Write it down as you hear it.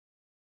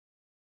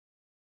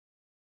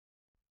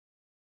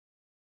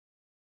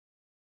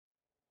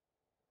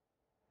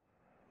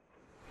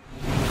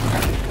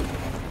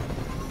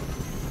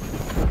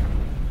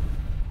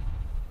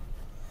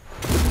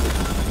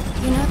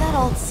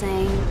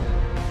saying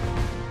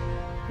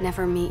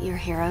never meet your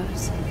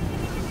heroes?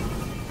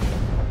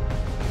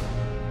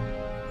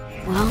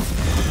 Well,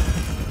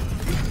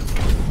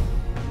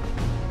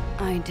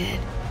 I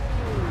did.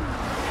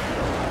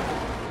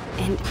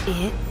 And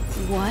it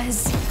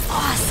was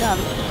awesome!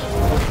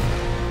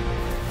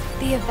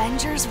 The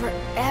Avengers were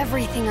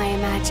everything I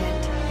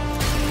imagined.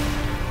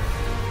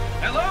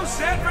 Hello,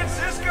 San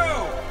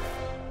Francisco!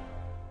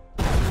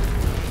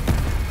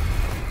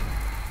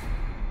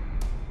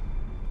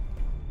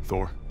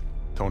 Thor,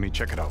 Tony,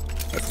 check it out.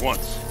 At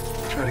once.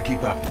 Try to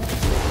keep up.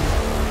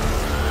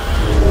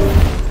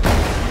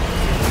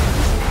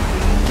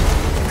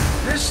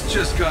 This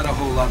just got a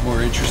whole lot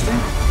more interesting.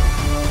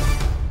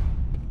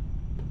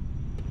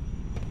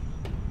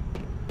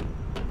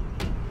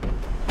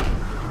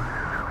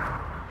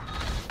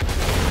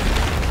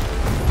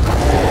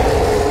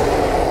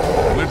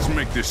 Let's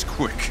make this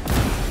quick.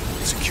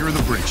 Secure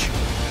the bridge.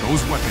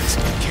 Those weapons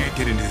can't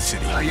get into the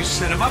city. You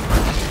set him up.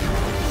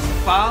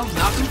 File,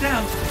 knock him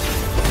down.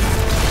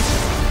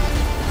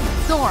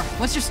 Thor,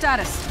 what's your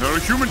status? There are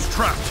humans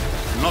trapped.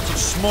 Lots of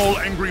small,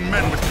 angry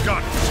men with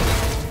guns.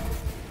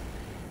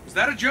 Was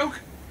that a joke?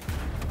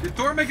 Did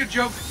Thor make a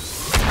joke?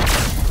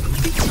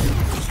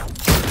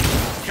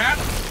 Cat,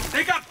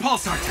 they got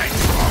pulsar tanks.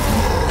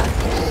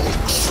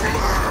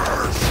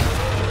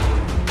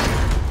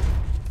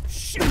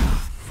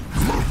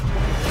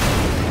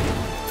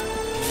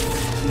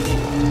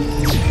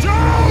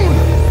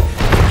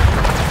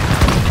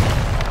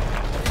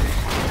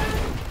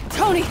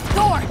 Tony!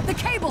 Thor! The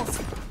cables!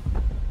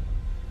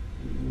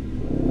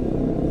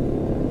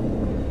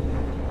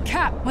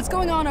 Cap, what's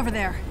going on over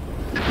there?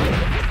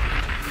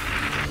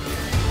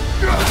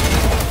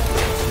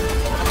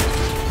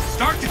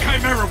 Start the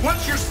Chimera,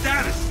 what's your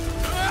status?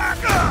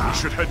 We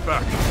should head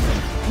back.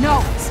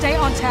 No, stay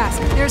on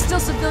task. There are still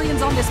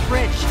civilians on this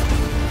bridge.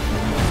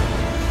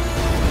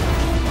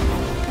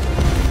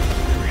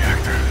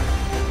 Reactor.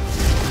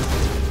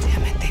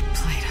 Damn it, they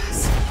played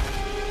us.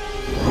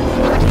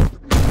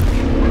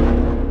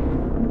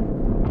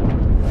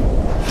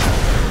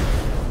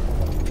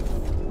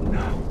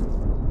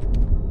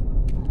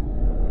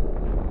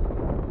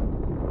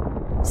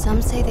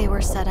 Some say they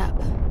were set up.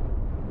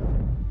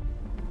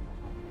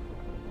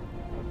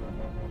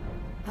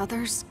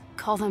 Others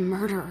call them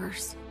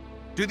murderers.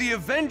 Do the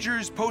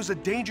Avengers pose a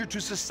danger to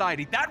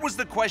society? That was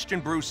the question,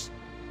 Bruce.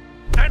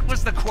 That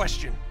was the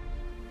question.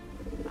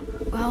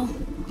 Well,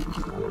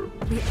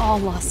 we all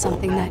lost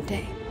something that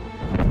day.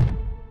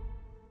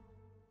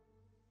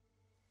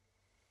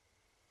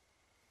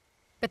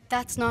 But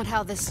that's not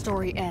how this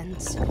story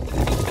ends.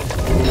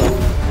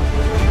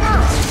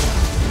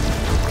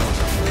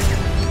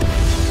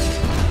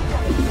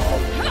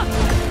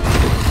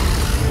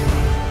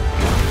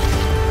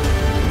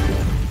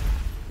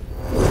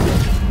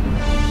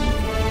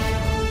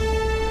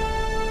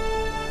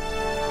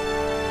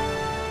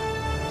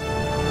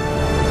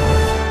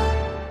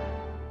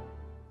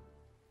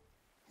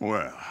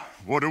 Well,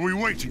 what are we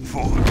waiting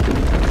for?